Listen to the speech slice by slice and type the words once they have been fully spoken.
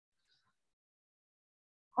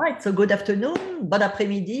Right, so good afternoon, bon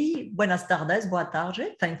après-midi, buenas tardes, boa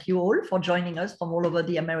tarde. Thank you all for joining us from all over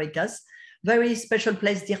the Americas. Very special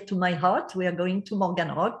place dear to my heart. We are going to Morgan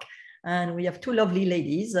Rock and we have two lovely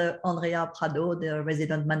ladies, Andrea Prado, the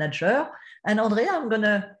resident manager. And Andrea, I'm going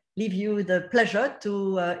to leave you the pleasure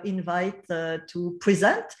to invite to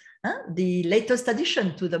present the latest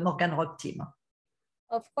addition to the Morgan Rock team.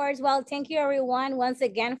 Of course. Well, thank you everyone once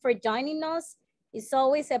again for joining us. It's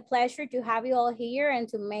always a pleasure to have you all here and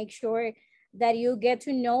to make sure that you get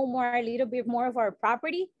to know a little bit more of our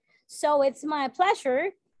property. So it's my pleasure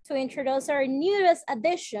to introduce our newest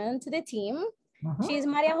addition to the team. She's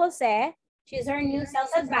Maria Jose. She's our new sales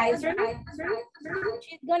advisor.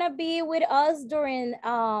 She's gonna be with us during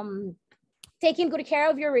taking good care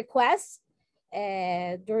of your requests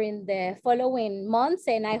during the following months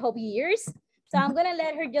and I hope years. So I'm gonna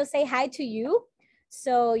let her just say hi to you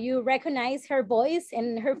so you recognize her voice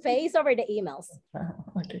and her face over the emails.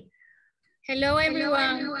 Okay. Hello,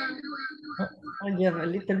 everyone. You have a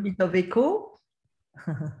little bit of echo.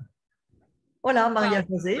 Hola, Maria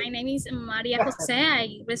Jose. My name is Maria Jose.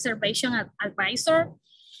 I'm reservation advisor.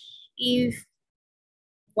 It's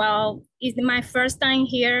my first time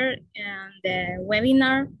here in the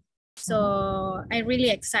webinar, so I'm really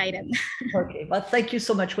excited. Okay, but thank you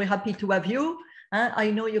so much. We're happy to have you.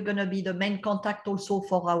 I know you're going to be the main contact also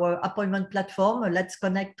for our appointment platform, Let's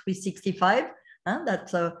Connect 365,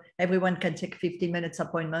 that everyone can take 15 minutes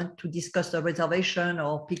appointment to discuss the reservation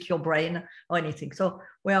or pick your brain or anything. So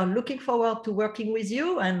we are looking forward to working with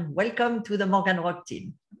you and welcome to the Morgan Rock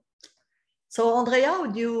team. So Andrea,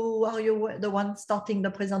 are you the one starting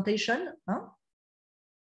the presentation?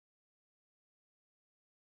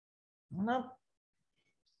 No.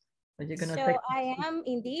 You're gonna so I am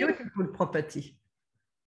indeed. Beautiful property.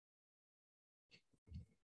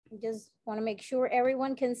 Just want to make sure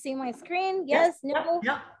everyone can see my screen. Yes, no?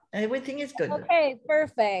 Yeah, everything is good. Okay,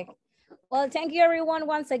 perfect. Well, thank you everyone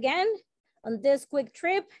once again on this quick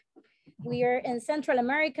trip. We are in Central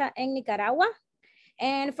America and Nicaragua.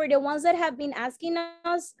 And for the ones that have been asking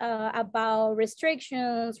us about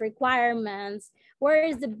restrictions, requirements, where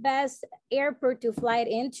is the best airport to fly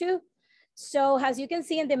into? So as you can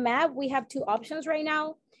see in the map, we have two options right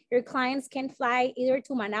now. Your clients can fly either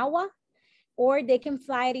to Managua or they can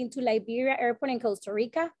fly it into Liberia Airport in Costa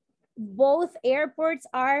Rica. Both airports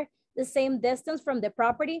are the same distance from the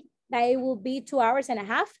property, that it will be 2.5 hours.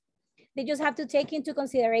 They just have to take into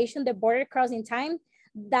consideration the border crossing time,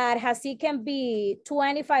 that it can be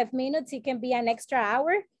 25 minutes, it can be an extra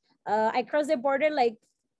hour. I crossed the border like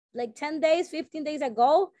 10 days, 15 days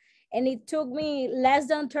ago, and it took me less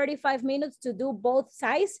than 35 minutes to do both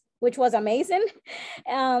sides, which was amazing.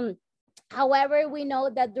 However, we know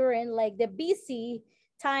that during like the busy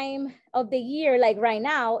time of the year, like right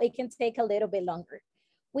now, it can take a little bit longer.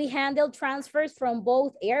 We handle transfers from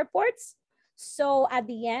both airports. So at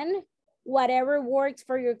the end, whatever works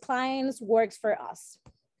for your clients works for us.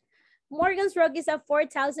 Morgan's Rock is a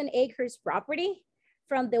 4,000 acres property.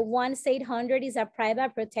 From the 1-800 is a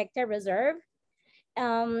private protected reserve.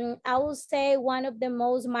 I will say one of the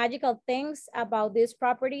most magical things about this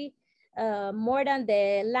property, more than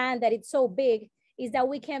the land that it's so big, is that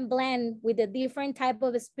we can blend with the different type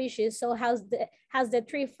of species. So has the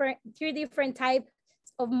three different types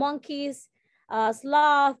of monkeys,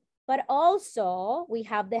 sloth, but also we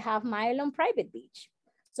have the half-mile on private beach.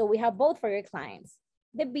 So we have both for your clients,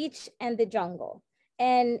 the beach and the jungle.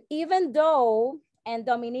 And even though, and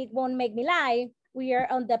Dominique won't make me lie, we are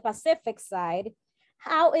on the Pacific side,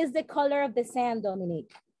 how is the color of the sand,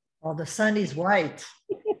 Dominique? Oh, the sand is white.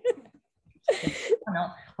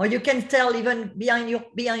 Or you can tell even behind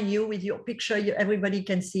you with your picture, everybody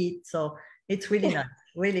can see it. So it's really nice,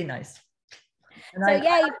 really nice. And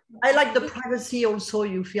so I like the privacy also.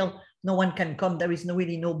 You feel no one can come. There is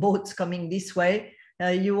really no boats coming this way.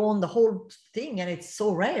 You own the whole thing, and it's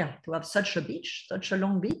so rare to have such a beach, such a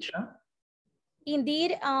long beach. Huh?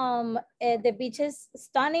 Indeed, the beach is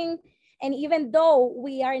stunning. And even though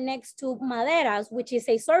we are next to Maderas, which is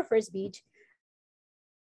a surfer's beach,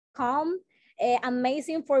 calm,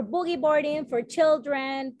 amazing for boogie boarding, for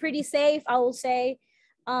children, pretty safe, I will say.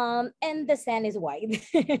 And the sand is white.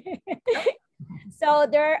 So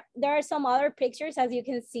there are some other pictures, as you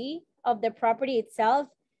can see, of the property itself,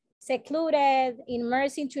 secluded,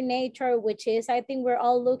 immersed into nature, which is, I think we're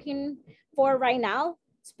all looking for right now,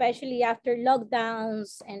 especially after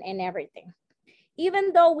lockdowns and everything.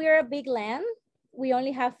 Even though we're a big land, we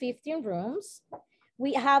only have 15 rooms.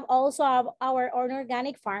 We have also our own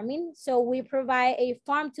organic farming. So we provide a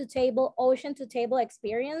farm to table, ocean to table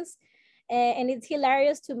experience. And it's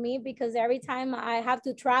hilarious to me because every time I have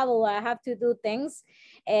to travel, I have to do things,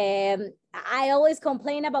 and I always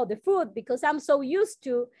complain about the food because I'm so used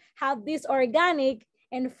to have this organic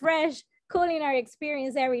and fresh culinary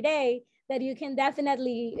experience every day that you can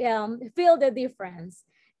definitely feel the difference.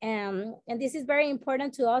 And this is very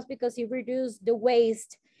important to us because it reduces the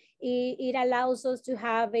waste. It allows us to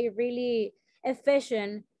have a really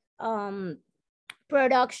efficient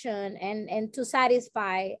production and to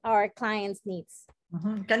satisfy our clients' needs.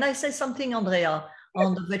 Mm-hmm. Can I say something, Andrea,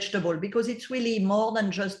 on the vegetable? Because it's really more than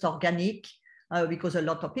just organic, because a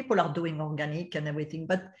lot of people are doing organic and everything.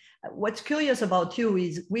 But what's curious about you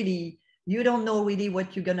is really, you don't know really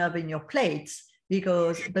what you're going to have in your plates,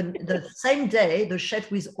 because the same day, the chef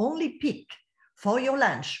will only pick for your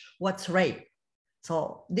lunch what's ready.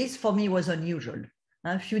 So this for me was unusual.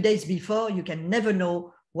 A few days before, you can never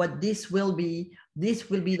know what this will be. This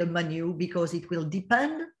will be the menu because it will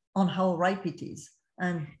depend on how ripe it is.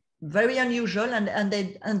 And very unusual, and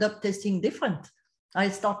they end up tasting different. I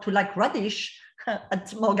start to like radish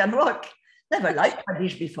at Morgan Rock. Never liked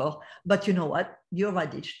radish before, but you know what? Your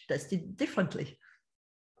radish tasted differently.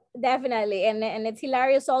 Definitely, and it's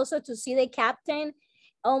hilarious also to see the captain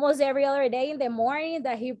almost every other day in the morning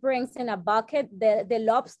that he brings in a bucket the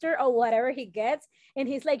lobster or whatever he gets, and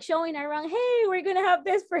he's like showing around, hey, we're gonna have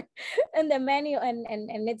this for in the menu, and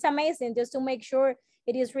it's amazing just to make sure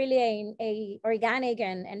it is really a organic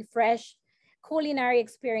and fresh culinary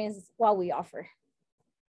experience what we offer.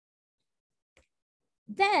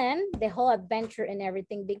 Then the whole adventure and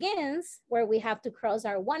everything begins where we have to cross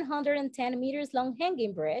our 110 meters long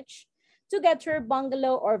hanging bridge to get to our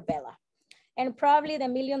bungalow or villa. And probably the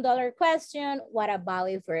 $1 million question, what about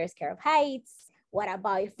if we're scared of heights? What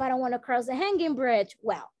about if I don't want to cross the hanging bridge?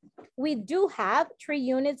 Well, we do have 3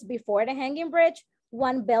 units before the hanging bridge,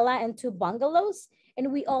 1 villa and 2 bungalows.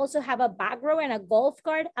 And we also have a back row and a golf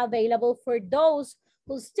cart available for those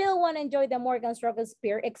who still want to enjoy the Morgan Struggle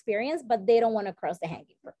experience, but they don't want to cross the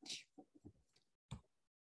hanging bridge.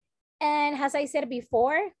 And as I said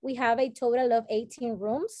before, we have a total of 18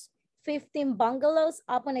 rooms, 15 bungalows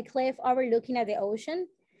up on a cliff overlooking at the ocean,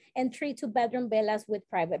 and 3 2-bedroom villas with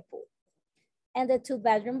private pool. And the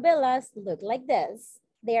 2-bedroom villas look like this.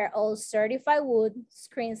 They are all certified wood,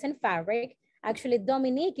 screens, and fabric. Actually,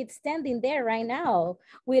 Dominique is standing there right now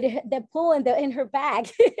with the pool in her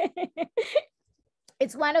bag.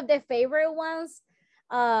 It's one of the favorite ones.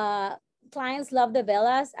 Clients love the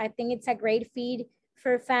villas. I think it's a great feed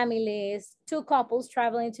for families, 2 couples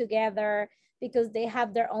traveling together, because they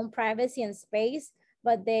have their own privacy and space,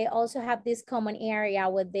 but they also have this common area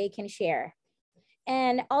where they can share.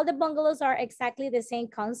 And all the bungalows are exactly the same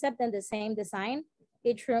concept and the same design.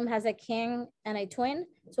 Each room has a king and a twin,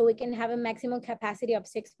 so we can have a maximum capacity of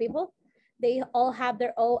 6 people. They all have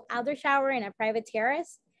their own outdoor shower and a private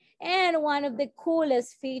terrace. And one of the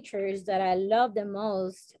coolest features that I love the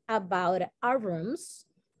most about our rooms,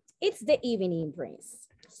 it's the evening breeze.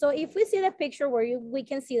 So if we see the picture where we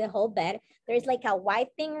can see the whole bed, there's like a white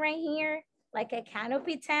thing right here, like a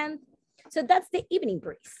canopy tent. So that's the evening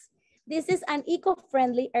breeze. This is an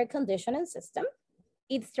eco-friendly air conditioning system.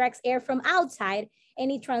 It extracts air from outside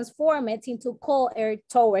and it transforms it into cold air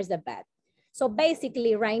towards the bed. So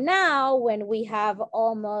basically right now, when we have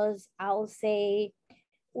almost, I'll say,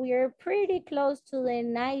 we're pretty close to the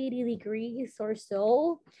 90 degrees or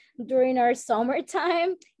so during our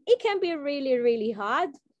summertime. It can be really, really hot.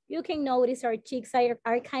 You can notice our cheeks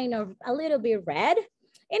are kind of a little bit red,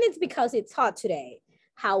 and it's because it's hot today.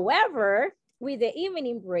 However, with the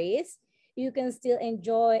evening breeze, you can still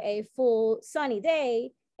enjoy a full sunny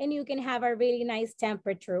day, and you can have a really nice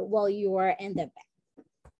temperature while you are in the bed.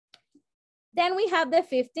 Then we have the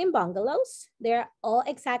 15 bungalows. They're all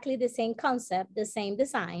exactly the same concept, the same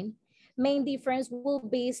design. Main difference will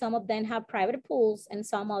be some of them have private pools and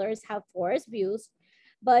some others have forest views.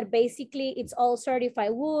 But basically it's all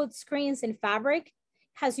certified wood, screens, and fabric.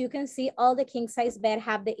 As you can see, all the king size bed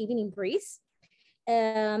have the evening breeze.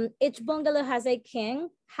 Each bungalow has a king.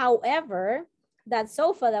 However, that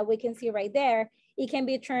sofa that we can see right there, it can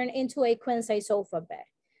be turned into a queen size sofa bed.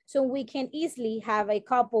 So we can easily have a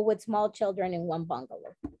couple with small children in one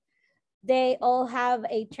bungalow. They all have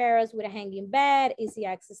a terrace with a hanging bed, easy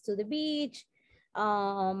access to the beach,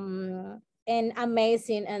 and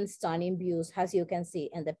amazing and stunning views, as you can see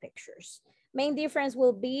in the pictures. Main difference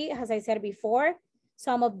will be, as I said before,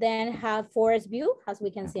 some of them have forest view, as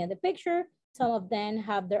we can see in the picture. Some of them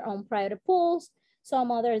have their own private pools.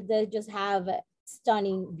 Some others, they just have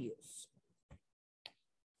stunning views.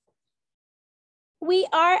 We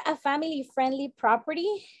are a family-friendly property.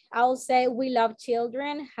 I'll say we love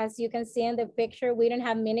children. As you can see in the picture, we don't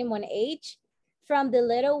have minimum age. From the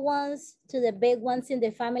little ones to the big ones in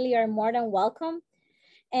the family are more than welcome.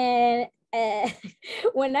 And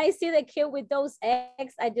when I see the kid with those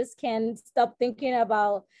eggs, I just can't stop thinking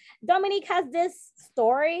about, Dominique has this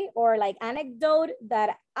story or like anecdote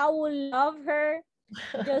that I would love her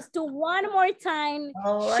just to one more time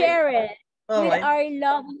share it with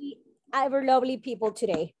our lovely people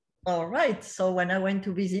today. All right. So when I went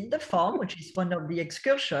to visit the farm, which is one of the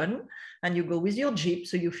excursion, and you go with your jeep,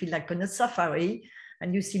 so you feel like on a safari,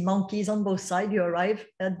 and you see monkeys on both sides, you arrive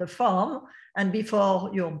at the farm, and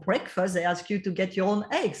before your breakfast, they ask you to get your own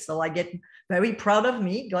eggs. So I get very proud of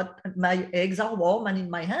me, got my eggs are warm and in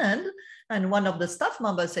my hand, and one of the staff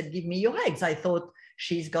members said, "Give me your eggs." I thought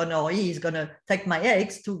she's gonna or he's gonna take my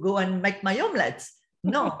eggs to go and make my omelets.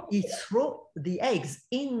 No, he threw the eggs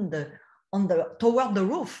toward the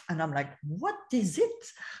roof, and I'm like, what is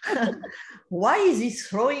it? Why is he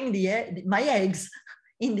throwing my eggs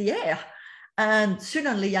in the air? And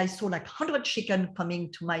suddenly I saw like 100 chicken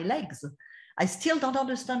coming to my legs. I still don't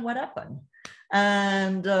understand what happened.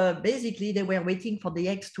 And basically they were waiting for the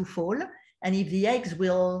eggs to fall, and if the eggs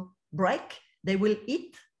will break, they will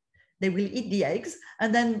eat the eggs,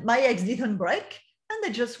 and then my eggs didn't break, and they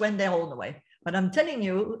just went their own way. But I'm telling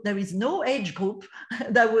you, there is no age group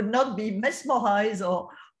that would not be mesmerized or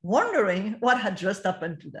wondering what had just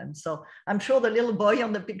happened to them. So I'm sure the little boy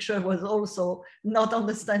on the picture was also not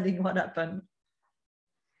understanding what happened.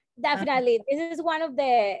 Definitely. This is one of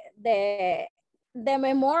the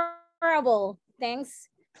memorable things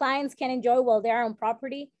clients can enjoy while they're on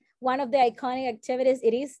property. One of the iconic activities,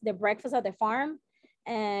 it is the breakfast at the farm.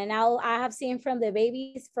 And I have seen from the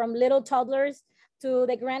babies, from little toddlers to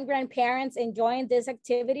the grandparents enjoying this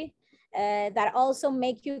activity that also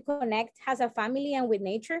make you connect as a family and with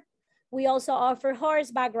nature. We also offer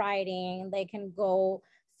horseback riding. They can go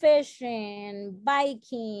fishing,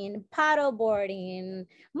 biking, paddleboarding,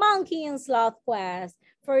 monkey and sloth quest.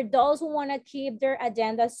 For those who want to keep their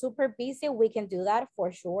agenda super busy, we can do that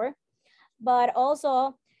for sure. But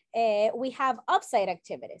also we have upside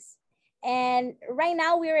activities. And right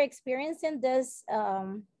now we're experiencing this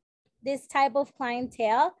this type of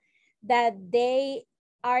clientele that they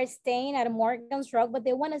are staying at Morgan's Rock, but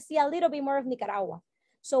they want to see a little bit more of Nicaragua.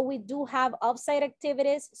 So we do have offsite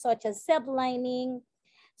activities such as zip lining,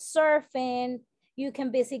 surfing. You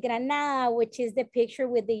can visit Granada, which is the picture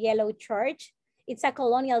with the yellow church. It's a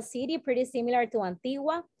colonial city, pretty similar to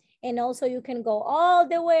Antigua. And also you can go all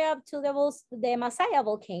the way up to the Masaya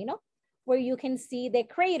volcano, where you can see the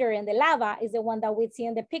crater, and the lava is the one that we see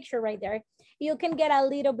in the picture right there. You can get a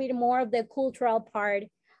little bit more of the cultural part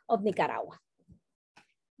of Nicaragua.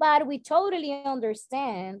 But we totally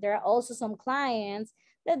understand there are also some clients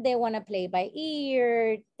that they want to play by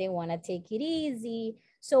ear, they want to take it easy.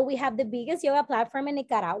 So we have the biggest yoga platform in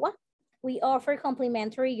Nicaragua. We offer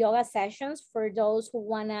complimentary yoga sessions for those who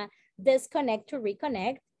want to disconnect to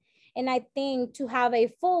reconnect. And I think to have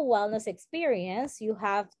a full wellness experience, you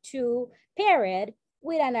have to pair it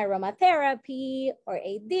with an aromatherapy or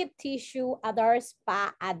a deep tissue at our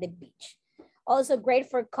spa at the beach. Also great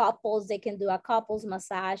for couples. They can do a couples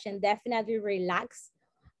massage and definitely relax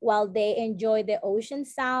while they enjoy the ocean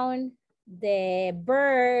sound, the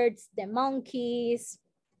birds, the monkeys.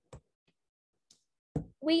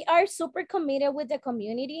 We are super committed with the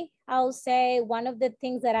community. I'll say one of the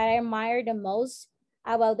things that I admire the most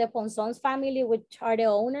about the Ponzons family, which are the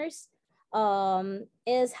owners,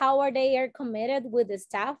 is how they are committed with the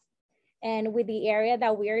staff and with the area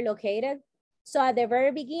that we are located. So at the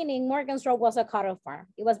very beginning, Morgan's Rock was a cattle farm.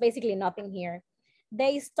 It was basically nothing here.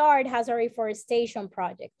 They started as a reforestation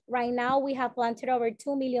project. Right now, we have planted over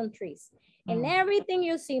 2 million trees. And everything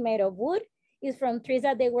you see made of wood is from trees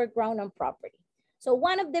that they were grown on property. So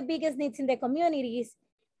one of the biggest needs in the communities,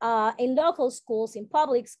 in local schools, in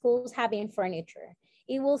public schools, having furniture.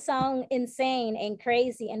 It will sound insane and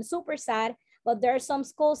crazy and super sad, but there are some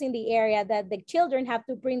schools in the area that the children have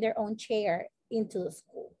to bring their own chair into the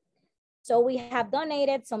school. So we have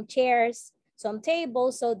donated some chairs, some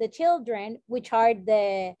tables, so the children, which are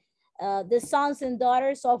the sons and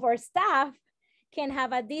daughters of our staff, can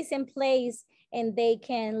have a decent place and they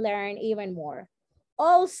can learn even more.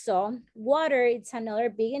 Also, water, it's another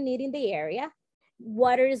big need in the area.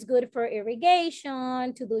 Water is good for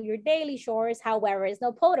irrigation, to do your daily chores, however, it's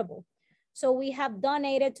not potable. So we have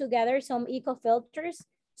donated together some eco filters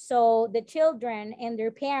so the children and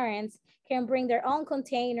their parents can bring their own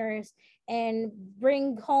containers and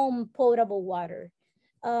bring home potable water.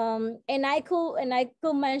 And I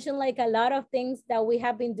could mention like a lot of things that we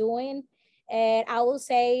have been doing And I will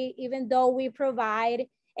say, even though we provide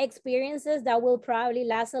experiences that will probably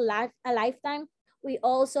last a lifetime, we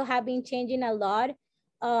also have been changing a lot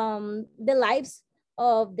the lives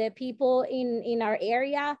of the people in our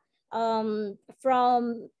area,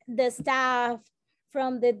 from the staff,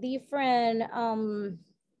 from the different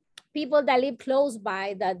people that live close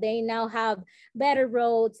by, that they now have better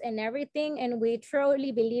roads and everything. And we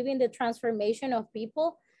truly believe in the transformation of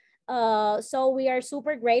people. So we are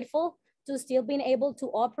super grateful to still being able to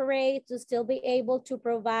operate, to still be able to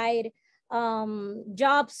provide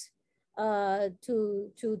jobs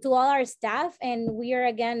to all our staff. And we are,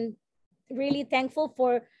 again, really thankful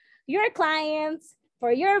for your clients,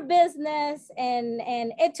 for your business. And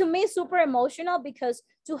it, to me, super emotional, because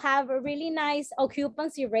to have a really nice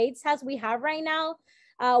occupancy rates as we have right now,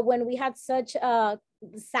 when we had such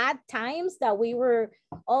sad times that we were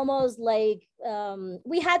almost like,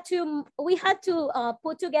 we had to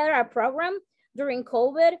put together a program during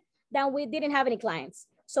COVID that we didn't have any clients.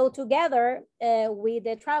 So together with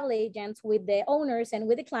the travel agents, with the owners, and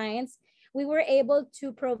with the clients, we were able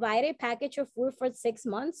to provide a package of food for 6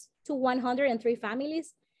 months to 103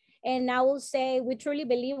 families. And I will say, we truly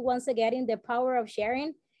believe, once again, in the power of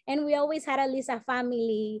sharing. And we always had at least a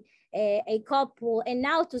family, a couple. And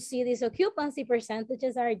now to see these occupancy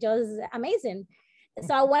percentages are just amazing.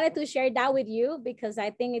 So I wanted to share that with you, because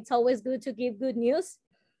I think it's always good to give good news.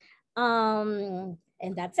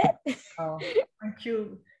 And that's it. Oh, thank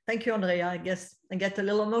you. Thank you, Andrea. I guess I get a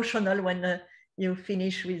little emotional when you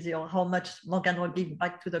finish with your how much Morgan will give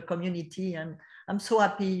back to the community. And I'm so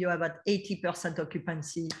happy you have at 80%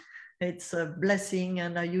 occupancy. It's a blessing,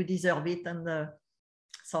 and you deserve it. And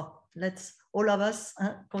so let's all of us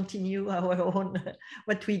continue our own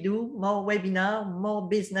what we do, more webinar, more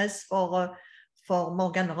business for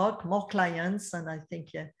Morgan Rock, more clients. And I think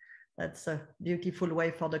that's a beautiful way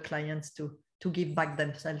for the clients to give back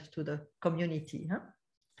themselves to the community.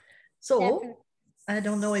 So definitely. I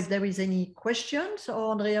don't know if there is any questions,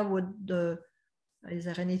 or Andrea, is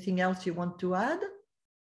there anything else you want to add?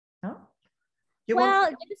 No?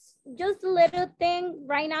 Just a little thing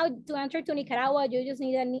right now. To enter to Nicaragua, you just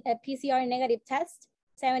need a PCR negative test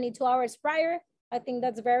 72 hours prior. I think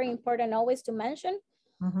that's very important always to mention.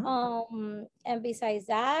 Mm-hmm. And besides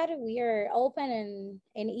that, we are open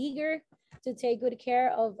and eager to take good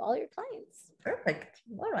care of all your clients. Perfect.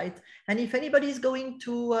 All right. And if anybody is going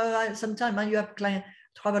to sometime, you have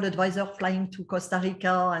travel advisor flying to Costa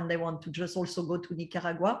Rica and they want to just also go to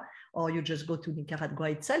Nicaragua, or you just go to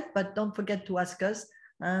Nicaragua itself. But don't forget to ask us,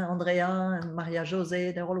 Andrea and Maria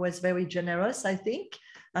Jose. They're always very generous, I think.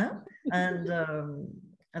 And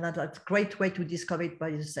that's a great way to discover it by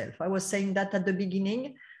yourself. I was saying that at the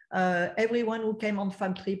beginning. Everyone who came on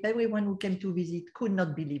farm trip, everyone who came to visit could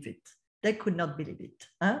not believe it. They could not believe it.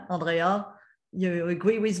 Andrea, you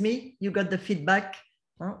agree with me? You got the feedback?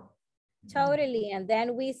 Totally. And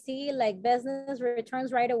then we see like business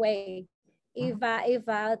returns right away. If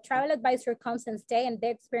a travel advisor comes and stay and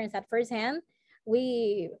they experience that firsthand,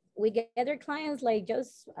 we get their clients like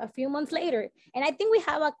just a few months later. And I think we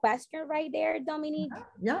have a question right there, Dominique.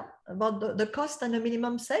 Yeah, about the cost and the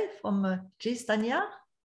minimum stay from Tanya.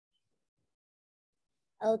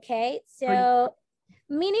 Okay, so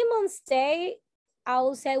minimum stay, I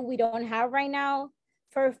will say we don't have right now.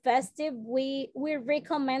 For festive, we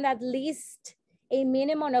recommend at least a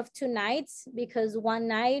minimum of 2 nights, because one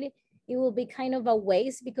night it will be kind of a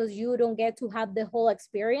waste because you don't get to have the whole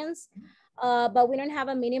experience. But we don't have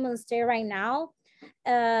a minimum stay right now.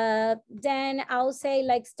 Then I'll say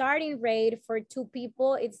like starting rate for 2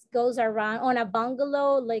 people, it goes around on a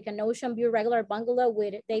bungalow, like an ocean view regular bungalow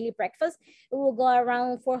with daily breakfast. It will go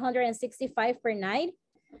around 465 per night.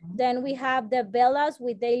 Then we have the villas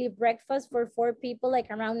with daily breakfast for 4 people, like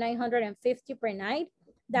around 950 per night.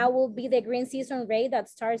 That will be the green season rate that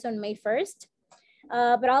starts on May 1st.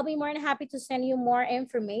 But I'll be more than happy to send you more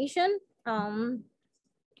information.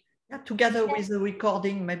 Yeah, together with the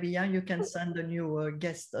recording, maybe you can send a new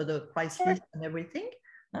guest, the price list and everything.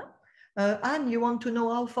 Anne, you want to know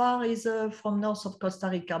how far is from north of Costa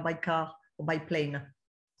Rica by car or by plane?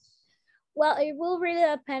 Well, it will really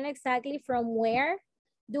depend exactly from where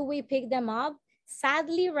do we pick them up.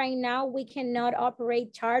 Sadly, right now, we cannot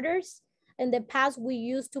operate charters. In the past, we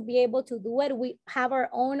used to be able to do it. We have our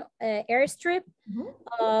own airstrip.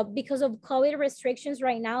 Because of COVID restrictions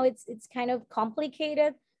right now, it's kind of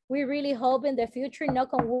complicated. We really hope in the future,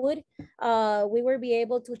 knock on wood, we will be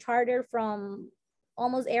able to charter from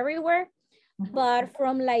almost everywhere. But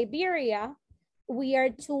from Liberia, we are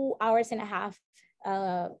 2.5 hours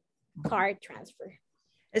car transfer.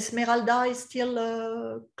 Esmeralda is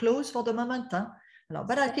still closed for the moment.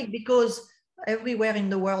 But I think because everywhere in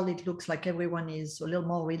the world, it looks like everyone is a little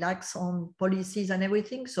more relaxed on policies and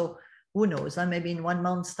everything. So who knows, maybe in 1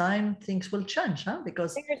 month's time, things will change,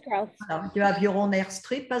 because you have your own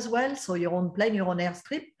airstrip as well. So your own plane, your own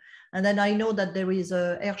airstrip. And then I know that there is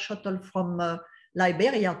an air shuttle from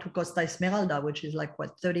Liberia to Costa Esmeralda, which is like,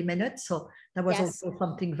 what, 30 minutes? So that was also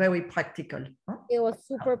something very practical. It was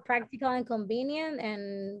super practical and convenient,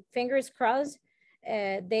 and fingers crossed,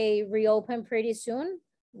 they reopen pretty soon,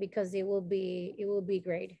 because it will be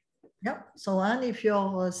great. Yeah. So Anne, if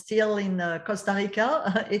you're still in Costa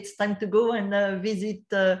Rica, it's time to go and visit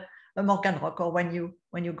Morgan Rock, or when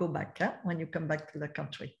you go back, when you come back to the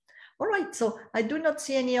country. All right. So I do not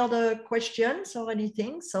see any other questions or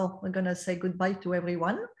anything. So we're going to say goodbye to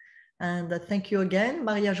everyone. And thank you again,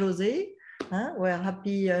 Maria Jose. We're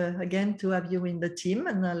happy again to have you in the team,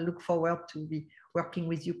 and I look forward to be working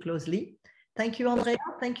with you closely. Thank you, Andrea.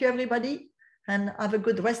 Thank you, everybody. And have a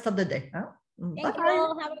good rest of the day. Thank you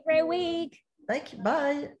all. Have a great week. Thank you.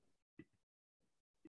 Bye.